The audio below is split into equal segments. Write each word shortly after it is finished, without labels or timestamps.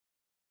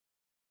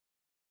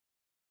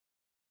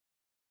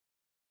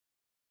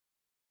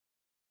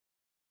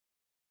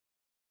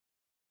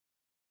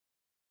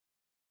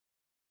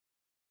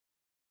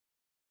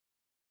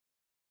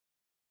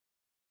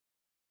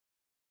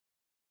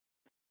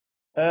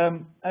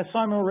As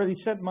Simon already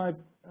said, my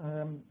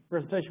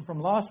presentation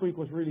from last week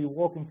was really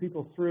walking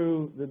people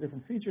through the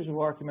different features of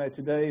ArchiMate.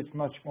 Today it's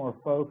much more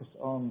focused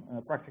on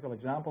practical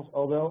examples,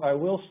 although I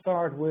will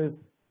start with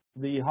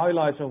the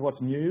highlights of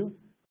what's new.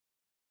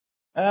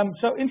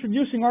 So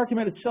introducing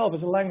ArchiMate itself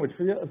as a language.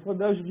 For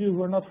those of you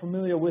who are not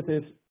familiar with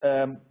it,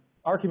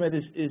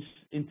 ArchiMate is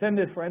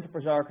intended for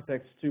enterprise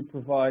architects to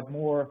provide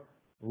more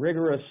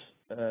rigorous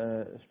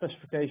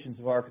specifications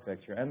of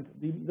architecture. And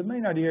the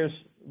main idea is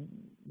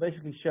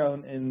basically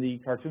shown in the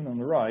cartoon on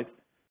the right.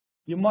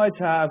 You might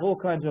have all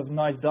kinds of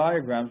nice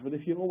diagrams, but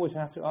if you always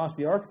have to ask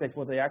the architect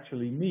what they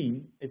actually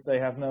mean, if they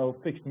have no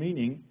fixed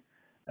meaning,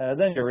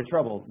 then you're in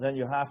trouble. Then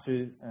you have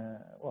to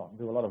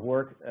do a lot of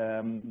work.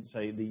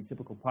 Say the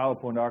typical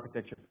PowerPoint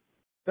architecture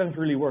doesn't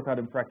really work out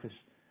in practice.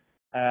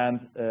 And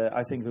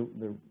I think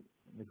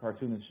the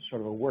cartoon is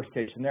sort of a worst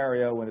case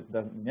scenario when it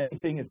doesn't mean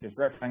anything, it's just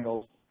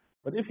rectangles.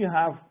 But if you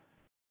have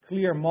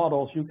clear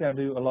models, you can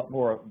do a lot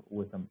more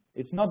with them.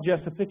 It's not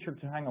just a picture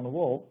to hang on the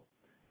wall.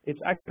 It's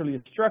actually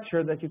a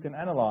structure that you can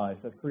analyze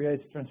that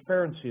creates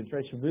transparency and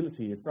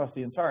traceability across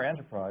the entire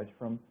enterprise,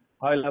 from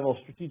high-level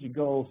strategic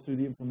goals to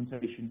the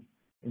implementation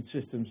in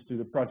systems, to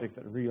the projects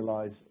that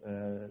realize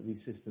these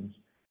systems,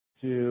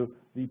 to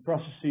the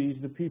processes,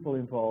 the people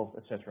involved,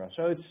 etc.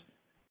 So it's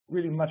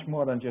really much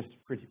more than just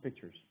pretty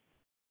pictures.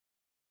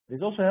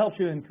 This also helps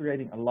you in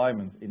creating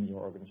alignment in your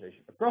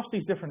organization across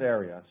these different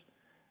areas.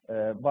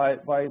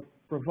 By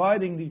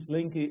providing these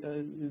links,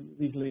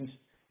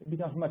 it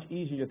becomes much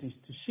easier to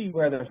see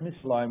where there's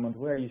misalignment,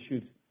 where you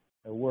should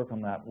work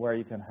on that, where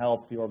you can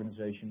help the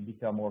organization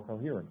become more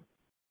coherent.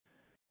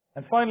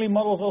 And finally,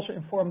 models also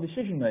inform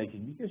decision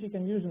making, because you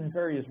can use them in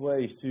various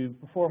ways to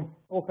perform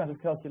all kinds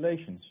of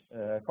calculations.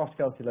 Cost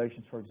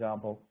calculations, for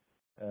example.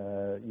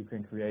 You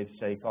can create,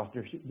 say, cost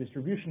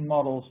distribution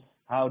models.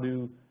 How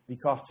do the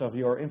costs of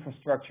your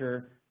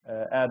infrastructure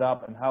add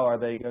up, and how are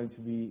they going to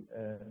be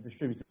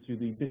distributed to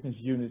the business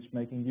units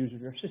making use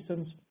of your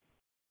systems?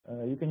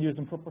 You can use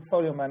them for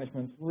portfolio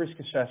management, risk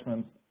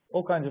assessment,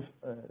 all kinds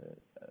of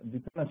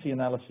dependency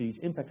analyses,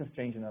 impact of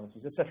change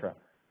analyses, etc.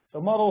 So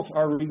models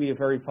are really a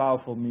very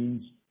powerful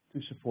means to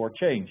support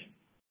change.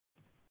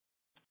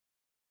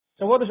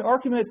 So what does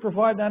ArchiMate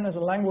provide then as a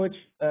language?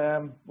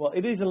 Well,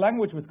 it is a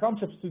language with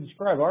concepts to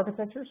describe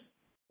architectures.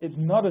 It's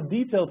not a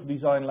detailed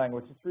design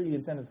language. It's really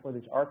intended for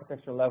this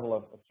architecture level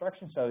of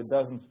abstraction, so it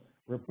doesn't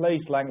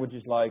replace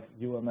languages like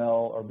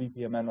UML or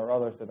BPMN or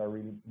others that are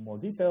really more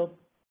detailed.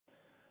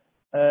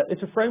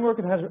 It's a framework.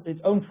 It has its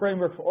own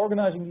framework for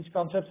organizing these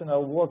concepts, and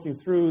I'll walk you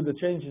through the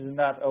changes in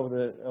that over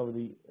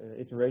the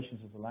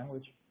iterations of the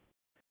language.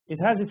 It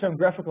has its own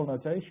graphical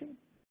notation,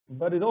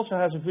 but it also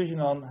has a vision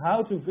on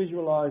how to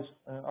visualize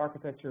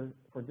architecture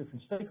for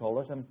different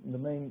stakeholders. And the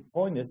main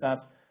point is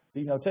that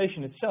the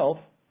notation itself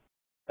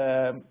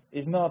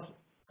is not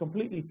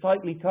completely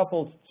tightly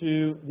coupled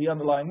to the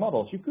underlying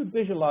models. You could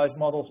visualize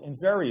models in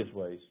various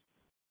ways.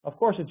 Of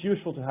course, it's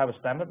useful to have a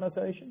standard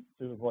notation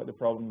to avoid the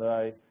problem that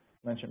I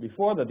mentioned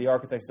before, that the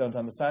architects don't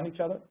understand each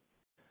other.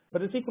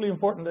 But it's equally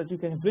important that you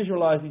can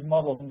visualize these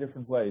models in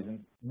different ways and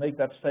make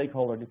that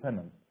stakeholder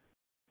dependent.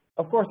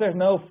 Of course, there's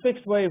no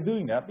fixed way of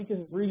doing that, because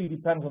it really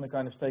depends on the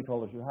kind of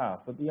stakeholders you have.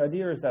 But the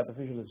idea is that the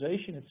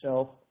visualization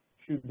itself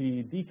should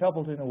be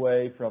decoupled in a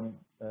way from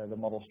the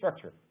model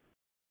structure.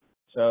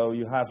 So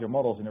you have your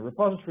models in a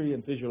repository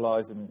and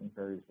visualize them in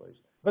various ways.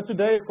 But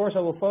today, of course, I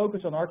will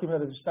focus on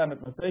ArchiMate as a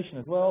standard notation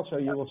as well, so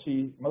you will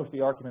see mostly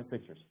ArchiMate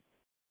pictures.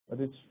 But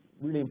it's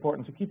really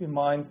important to keep in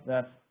mind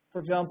that, for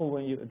example,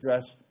 when you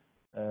address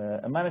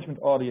a management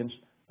audience,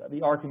 that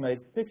the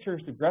ArchiMate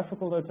pictures, the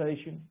graphical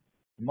notation,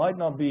 might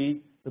not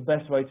be the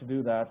best way to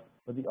do that,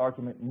 but the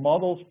ArchiMate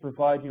models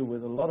provide you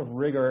with a lot of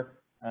rigor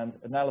and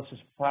analysis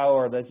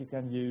power that you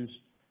can use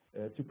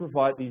to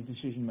provide these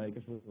decision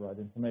makers with the right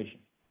information.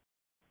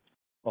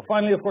 Well,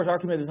 finally, of course,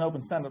 ArchiMate is an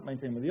open standard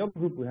maintained by the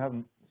Open Group. We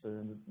haven't,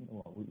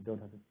 well, we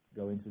don't have to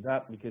go into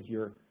that because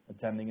you're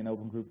attending an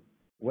Open Group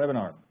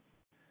webinar.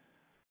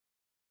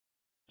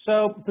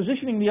 So,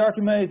 positioning the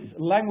ArchiMate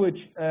language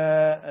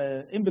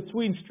in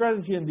between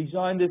strategy and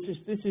design, this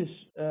is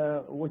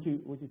what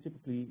you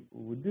typically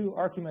would do.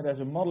 ArchiMate as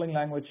a modeling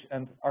language,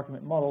 and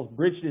ArchiMate models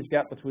bridge this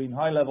gap between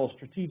high-level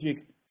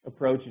strategic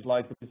approaches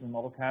like the business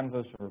model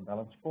canvas or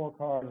balanced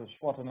scorecard or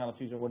SWOT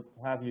analyses or what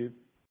have you,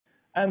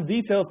 and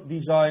detailed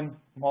design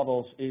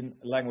models in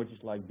languages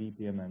like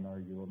BPMN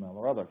or UML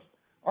or others.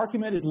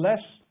 ArchiMate is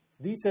less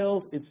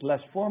detailed, it's less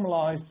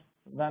formalized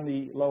than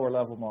the lower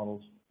level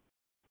models,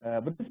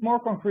 but it's more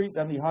concrete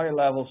than the higher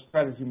level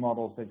strategy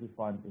models that you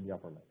find in the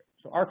upper layer.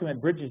 So ArchiMate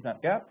bridges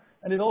that gap,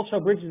 and it also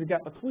bridges the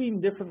gap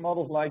between different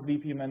models like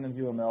BPMN and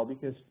UML,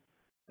 because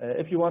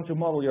if you want to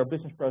model your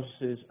business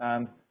processes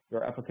and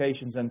your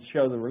applications and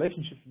show the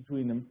relationships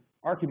between them,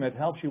 ArchiMate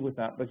helps you with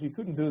that, but you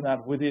couldn't do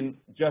that within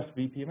just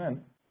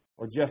BPMN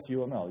or just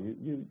UML.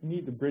 You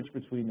need the bridge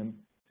between them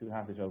to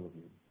have this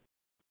overview.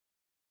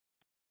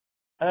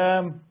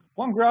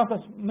 One graph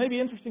that's maybe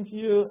interesting to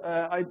you,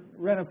 I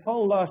ran a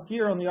poll last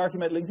year on the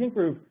ArchiMate LinkedIn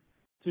group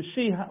to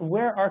see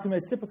where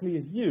ArchiMate typically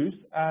is used.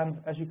 And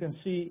as you can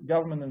see,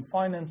 government and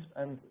finance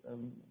and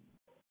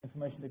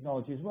information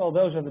technology as well,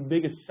 those are the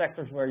biggest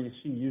sectors where you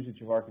see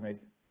usage of ArchiMate.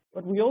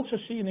 But we also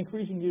see an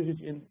increasing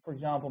usage in, for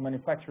example,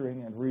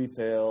 manufacturing and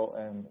retail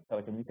and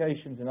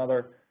telecommunications and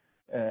other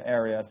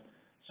areas.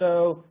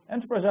 So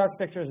enterprise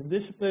architecture as a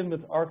discipline,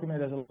 but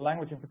ArchiMate as a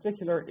language in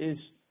particular, is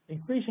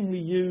increasingly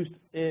used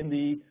in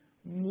the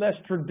less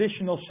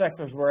traditional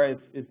sectors where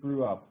it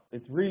grew up.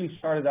 It really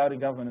started out in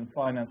government and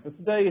finance, but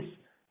today it's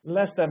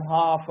less than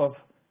half of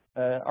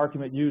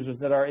ArchiMate users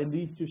that are in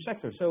these two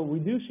sectors. So we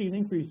do see an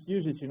increased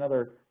usage in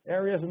other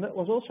areas, and that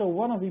was also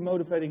one of the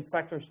motivating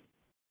factors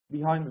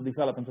behind the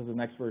development of the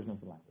next version of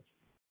the language.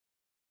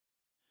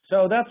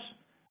 So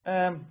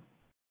that's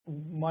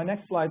my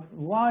next slide.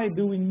 Why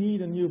do we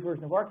need a new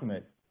version of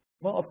ArchiMate?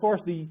 Well, of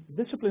course, the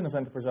discipline of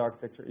enterprise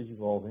architecture is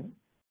evolving.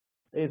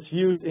 It's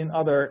used in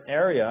other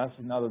areas,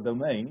 in other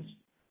domains,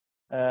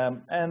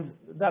 and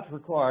that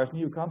requires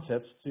new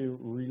concepts to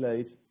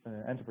relate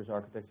enterprise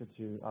architecture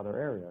to other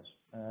areas.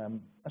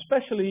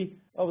 Especially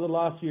over the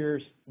last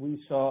years,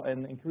 we saw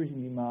an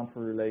increasing demand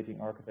for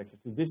relating architecture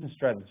to business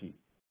strategy.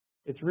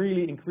 It's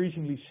really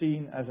increasingly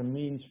seen as a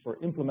means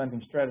for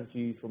implementing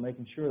strategy, for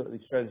making sure that the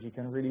strategy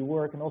can really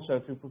work, and also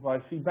to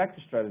provide feedback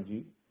to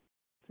strategy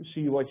to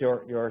see what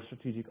your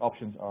strategic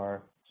options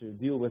are to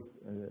deal with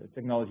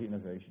technology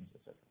innovations,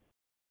 etc.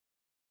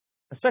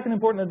 A second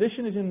important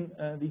addition is in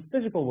the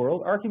physical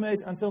world.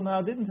 ArchiMate until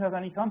now didn't have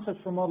any concepts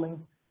for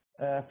modeling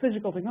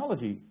physical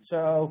technology.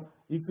 So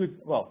you could,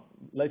 well,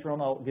 later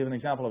on I'll give an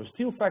example of a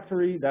steel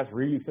factory, that's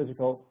really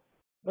physical,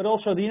 but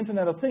also the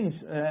Internet of Things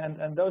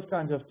and those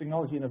kinds of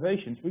technology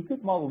innovations. We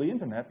could model the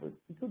Internet, but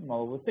we could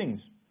model the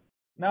things.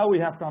 Now we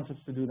have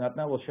concepts to do that.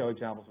 Now we'll show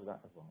examples of that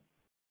as well.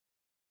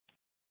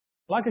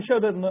 Like I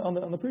showed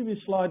on the previous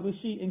slide, we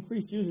see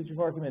increased usage of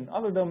ArchiMate in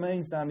other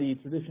domains than the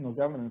traditional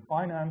government and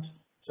finance.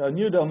 So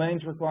new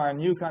domains require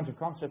new kinds of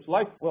concepts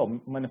like, well,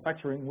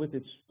 manufacturing with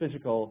its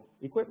physical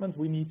equipment.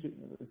 We need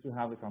to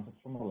have the concepts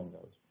for modeling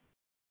those.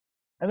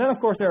 And then, of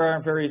course, there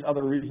are various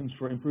other reasons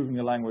for improving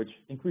the language: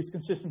 increased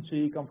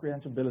consistency,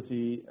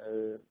 comprehensibility,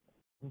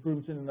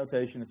 improvements in the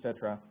notation,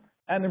 etc.,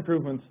 and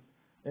improvements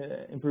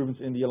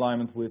in the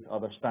alignment with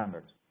other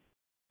standards.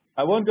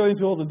 I won't go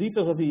into all the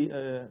details of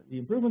the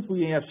improvements.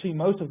 We have seen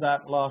most of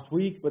that last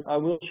week, but I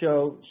will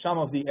show some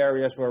of the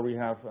areas where we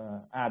have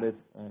added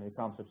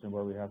concepts and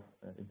where we have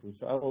improved.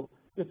 So I will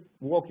just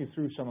walk you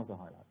through some of the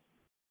highlights.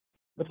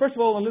 But first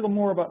of all, a little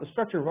more about the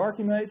structure of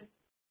ArchiMate.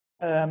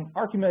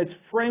 ArchiMate's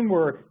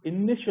framework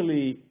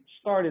initially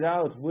started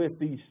out with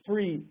these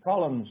three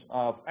columns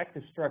of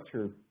active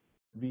structure,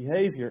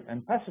 behavior,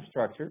 and passive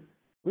structure,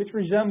 which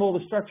resemble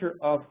the structure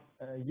of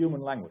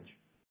human language.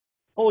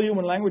 All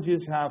human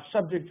languages have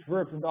subjects,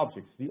 verbs, and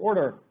objects. The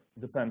order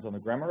depends on the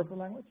grammar of the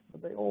language,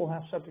 but they all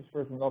have subjects,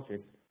 verbs, and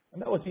objects.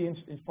 And that was the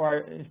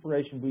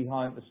inspiration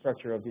behind the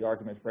structure of the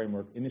ArchiMate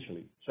framework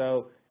initially.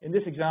 So in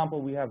this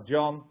example, we have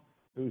John,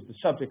 who is the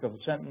subject of the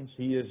sentence.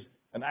 He is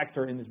an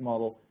actor in this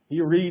model. He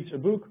reads a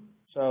book,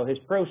 so his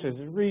process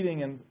is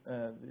reading, and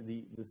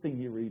the thing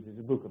he reads is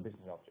a book, a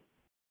business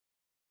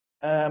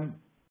object.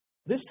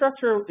 This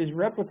structure is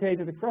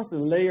replicated across the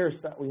layers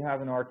that we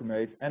have in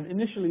ArchiMate, and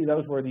initially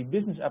those were the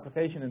business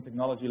application and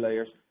technology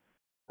layers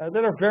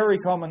that are very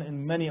common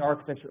in many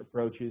architecture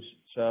approaches.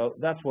 So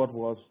that's what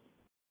was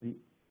the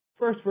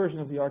first version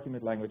of the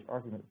ArchiMate language,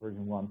 ArchiMate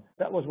version 1.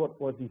 That was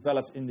what was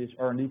developed in this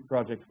R&D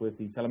project with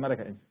the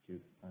Telematica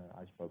Institute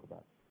I spoke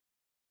about.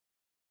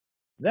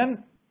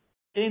 Then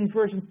in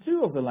version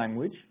 2 of the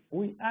language,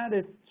 we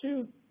added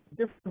two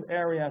different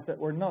areas that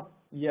were not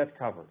yet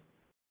covered.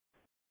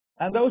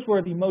 And those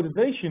were the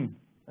motivation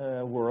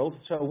world.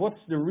 So what's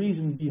the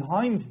reason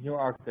behind your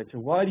architecture?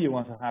 Why do you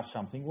want to have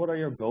something? What are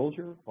your goals,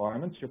 your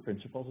requirements, your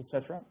principles,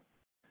 etc.?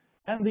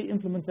 And the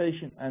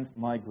implementation and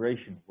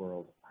migration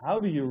world. How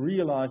do you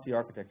realize the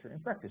architecture in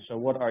practice? So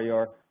what are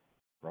your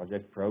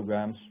project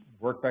programs,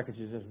 work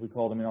packages as we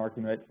call them in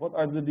ArchiMate? What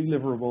are the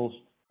deliverables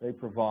they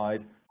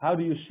provide? How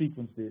do you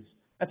sequence this,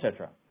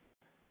 etc.?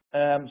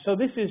 So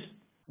this is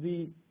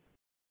the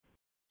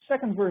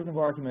second version of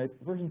ArchiMate,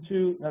 version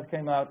 2, that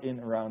came out in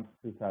around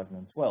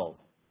 2012.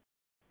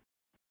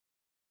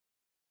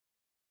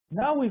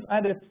 Now we've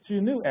added two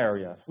new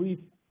areas.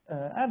 We've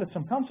added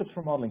some concepts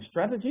for modeling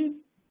strategy.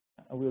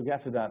 We'll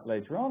get to that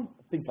later on,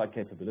 things like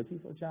capability,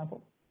 for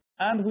example.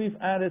 And we've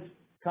added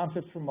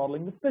concepts for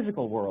modeling the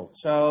physical world.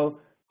 So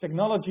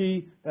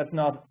technology that's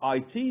not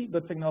IT,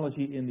 but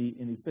technology in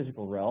the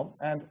physical realm.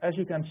 And as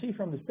you can see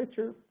from this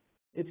picture,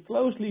 it's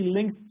closely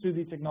linked to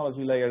the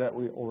technology layer that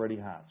we already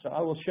have. So I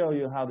will show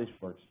you how this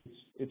works.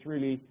 It's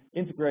really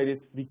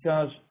integrated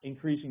because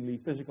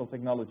increasingly physical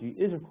technology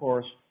is, of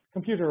course,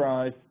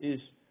 computerized, is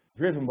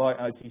driven by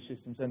IT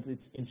systems, and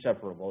it's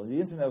inseparable.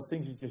 The Internet of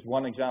Things is just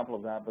one example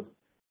of that, but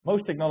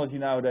most technology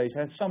nowadays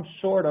has some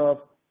sort of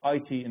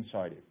IT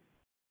inside it.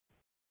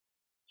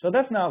 So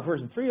that's now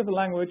version 3 of the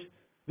language.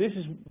 This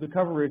is the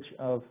coverage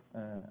of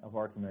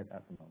ArchiMate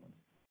at the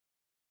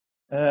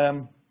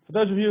moment.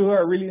 For those of you who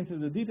are really into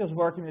the details of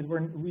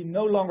ArchiMate, we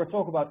no longer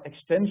talk about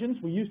extensions.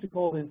 We used to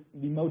call it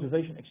the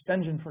motivation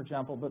extension, for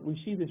example, but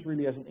we see this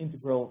really as an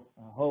integral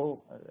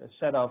whole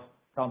set of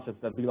concepts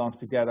that belongs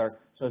together.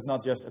 So it's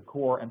not just a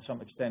core and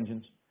some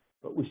extensions,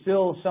 but we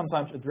still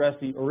sometimes address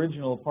the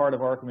original part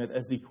of ArchiMate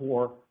as the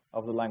core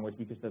of the language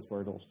because that's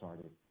where it all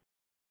started.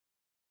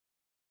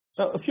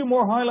 So a few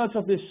more highlights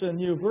of this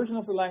new version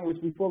of the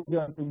language before we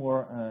go into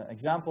more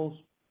examples.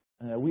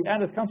 We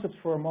added concepts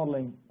for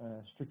modeling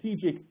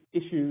strategic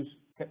issues,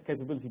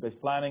 capability-based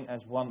planning as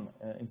one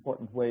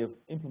important way of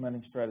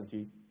implementing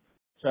strategy.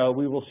 So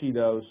we will see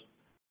those.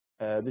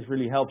 This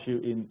really helps you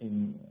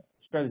in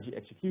strategy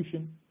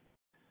execution.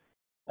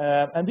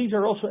 And these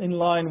are also in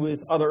line with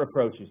other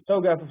approaches.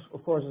 TOGAF,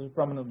 of course, is a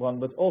prominent one,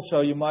 but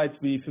also you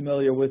might be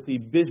familiar with the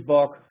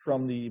BiZZbook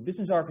from the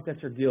Business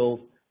Architecture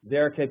Guild.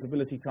 Their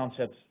capability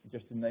concepts,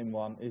 just to name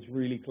one, is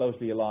really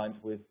closely aligned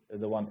with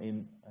the one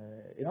in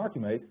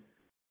ArchiMate.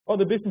 Or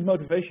the business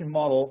motivation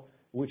model,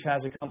 which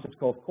has a concept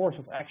called course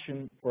of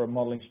action for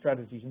modeling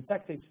strategies and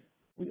tactics.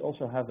 We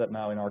also have that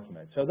now in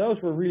ArchiMate. So those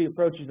were really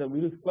approaches that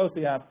we looked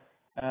closely at.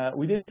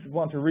 We didn't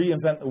want to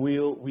reinvent the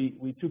wheel.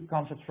 We took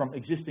concepts from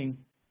existing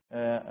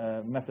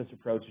methods,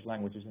 approaches,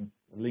 languages, and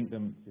linked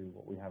them to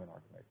what we have in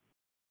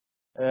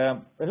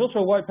ArchiMate. There's also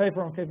a white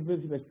paper on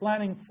capability-based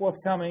planning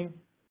forthcoming.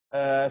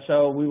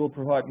 So we will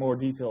provide more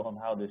detail on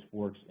how this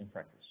works in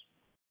practice.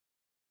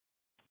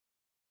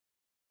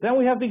 Then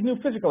we have these new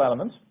physical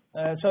elements.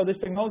 So this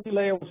technology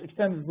layer was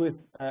extended with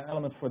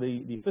elements for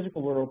the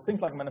physical world, things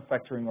like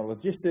manufacturing or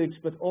logistics,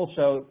 but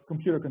also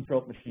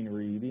computer-controlled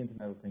machinery, the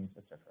Internet of Things,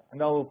 etc.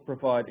 And I will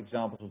provide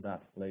examples of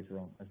that later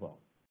on as well.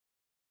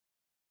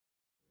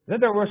 Then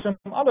there were some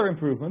other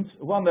improvements.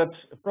 One that's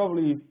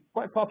probably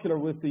quite popular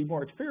with the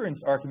more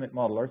experienced ArchiMate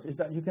modelers is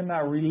that you can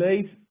now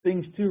relate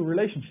things to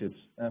relationships.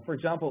 For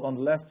example, on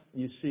the left,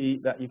 you see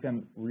that you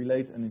can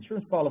relate an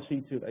insurance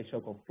policy to a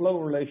so-called flow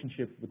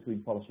relationship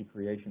between policy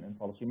creation and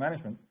policy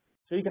management.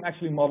 So you can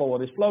actually model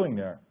what is flowing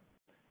there.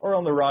 Or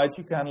on the right,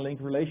 you can link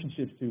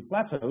relationships to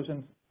plateaus,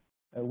 and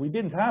we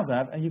didn't have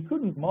that, and you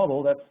couldn't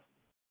model that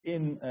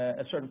in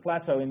a certain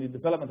plateau in the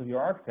development of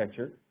your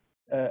architecture.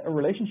 A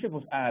relationship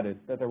was added,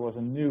 that there was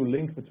a new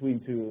link between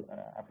two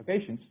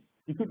applications.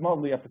 You could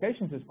model the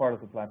applications as part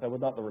of the plateau,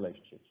 but not the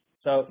relationships.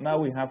 So now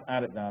we have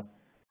added that.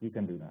 You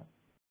can do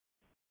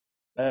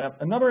that.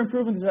 Another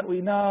improvement is that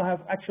we now have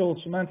actual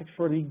semantics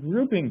for the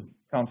grouping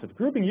concept.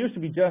 Grouping used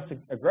to be just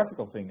a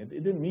graphical thing. It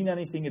didn't mean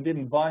anything. It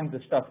didn't bind the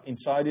stuff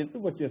inside it.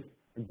 It was just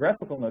a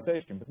graphical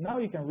notation. But now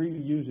you can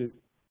really use it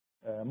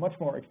much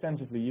more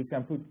extensively. You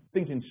can put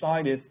things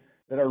inside it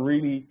that are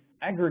really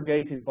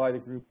aggregated by the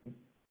grouping.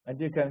 And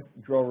you can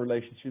draw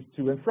relationships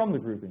to and from the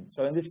grouping.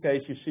 So in this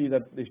case, you see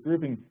that this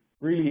grouping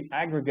really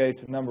aggregates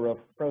a number of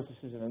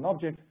processes in an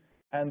object,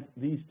 and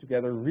these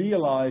together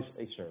realize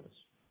a service.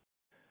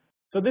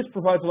 So this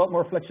provides a lot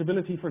more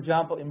flexibility, for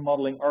example, in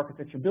modeling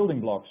architecture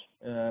building blocks.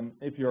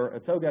 If you're a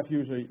TOGAF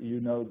user, you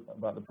know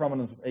about the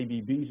prominence of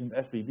ABBs and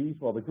SBBs.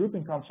 Well, the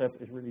grouping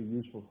concept is really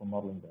useful for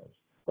modeling those.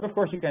 But of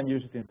course, you can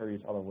use it in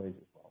various other ways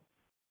as well.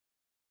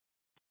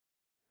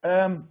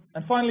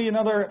 And finally,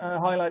 another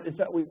highlight is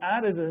that we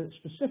added a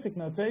specific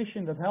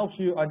notation that helps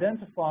you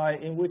identify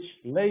in which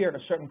layer a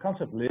certain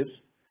concept lives,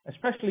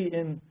 especially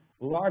in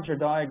larger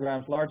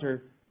diagrams,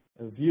 larger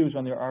views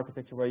on your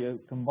architecture where you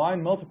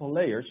combine multiple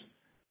layers.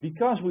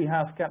 Because we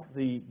have kept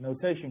the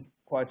notation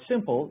quite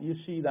simple, you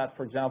see that,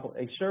 for example,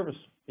 a service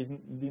is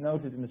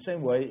denoted in the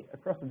same way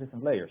across the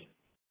different layers.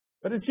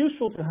 But it's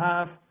useful to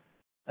have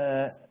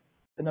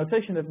a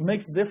notation that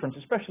makes a difference,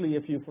 especially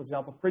if you, for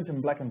example, print in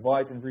black and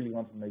white and really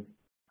want to make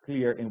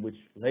clear in which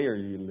layer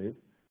you live.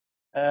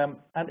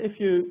 And if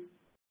you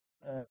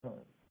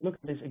look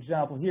at this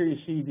example here, you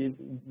see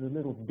the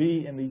little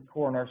B in the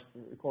corner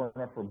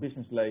for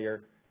business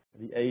layer,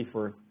 the A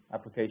for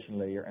application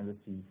layer, and the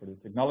T for the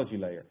technology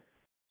layer.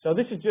 So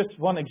this is just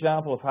one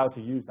example of how to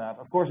use that.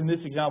 Of course, in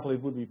this example,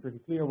 it would be pretty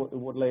clear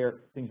what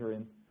layer things are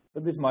in,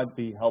 but this might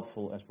be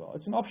helpful as well.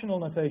 It's an optional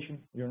notation.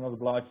 You're not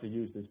obliged to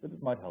use this, but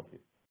it might help you.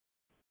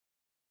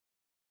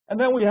 And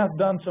then we have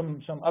done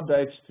some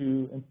updates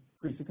to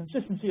increase the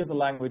consistency of the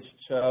language,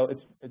 so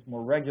it's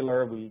more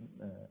regular. We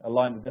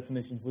align the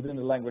definitions within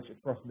the language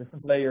across the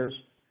different layers.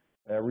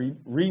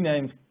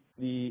 Renamed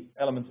the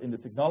elements in the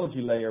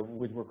technology layer,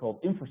 which were called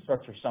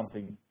infrastructure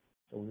something.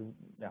 So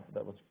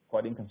that was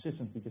quite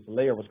inconsistent because the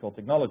layer was called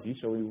technology,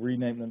 so we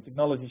renamed them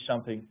technology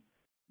something.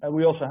 And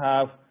we also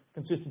have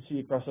consistency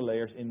across the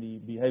layers in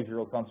the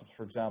behavioral concepts,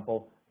 for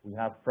example. We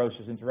have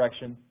process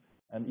interaction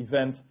and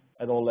event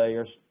at all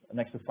layers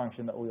next to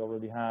function that we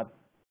already had.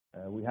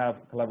 We have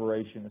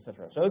collaboration,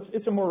 etc. So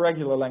it's a more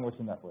regular language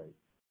in that way.